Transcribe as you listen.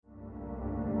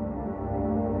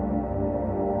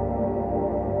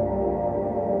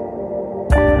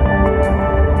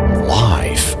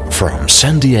from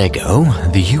San Diego,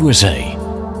 the USA.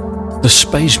 The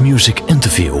Space Music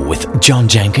interview with John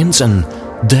Jenkins and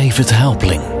David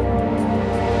Helpling.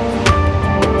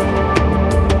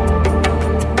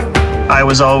 I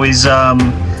was always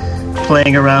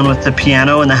playing around with the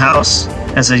piano in the house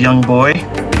as a young boy.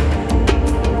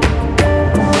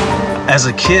 As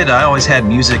a kid, I always had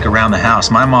music around the house.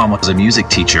 My mom was a music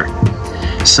teacher,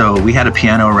 so we had a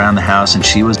piano around the house and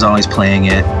she was always playing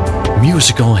it.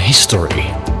 Musical history,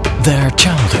 their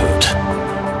childhood,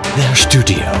 their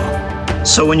studio.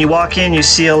 So when you walk in, you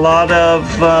see a lot of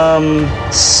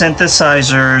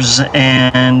synthesizers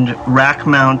and rack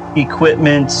mount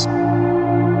equipment.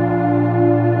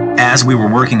 As we were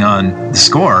working on the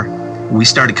score, we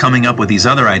started coming up with these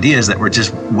other ideas that were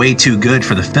just way too good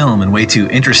for the film and way too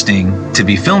interesting to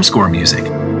be film score music.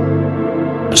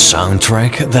 A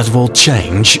soundtrack that will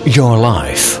change your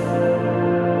life.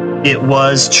 It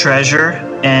was Treasure,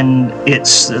 and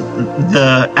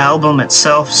the album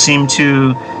itself seemed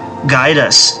to guide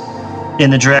us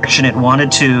in the direction it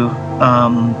wanted to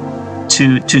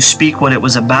speak what it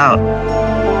was about.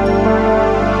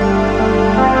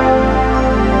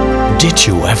 Did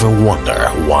you ever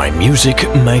wonder why music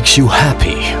makes you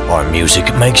happy or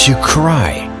music makes you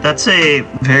cry? That's a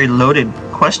very loaded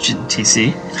question,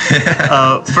 TC.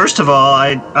 First of all,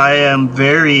 I am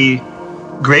very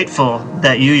grateful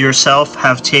that you yourself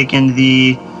have taken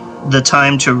the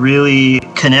time to really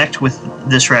connect with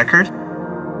this record.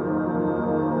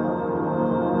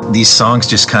 These songs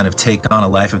just kind of take on a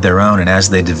life of their own, and as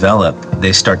they develop,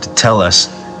 they start to tell us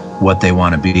what they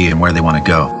want to be and where they want to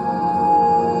go.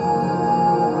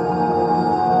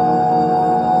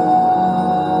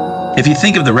 If you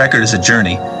think of the record as a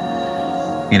journey,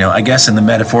 I guess in the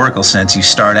metaphorical sense, you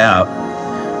start out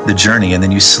the journey and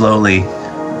then you slowly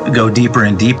go deeper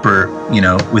and deeper,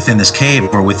 within this cave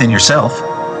or within yourself.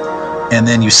 And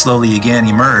then you slowly again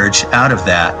emerge out of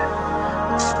that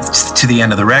to the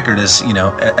end of the record as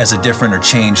a different or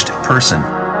changed person.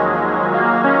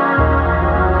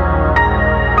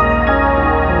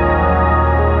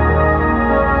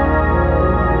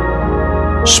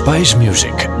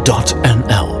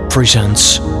 SpaceMusic.nl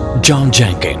presents John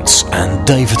Jenkins and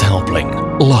David Helpling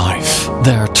live,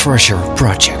 their Treasure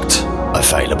project.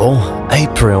 Available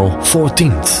April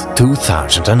 14th,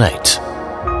 2008.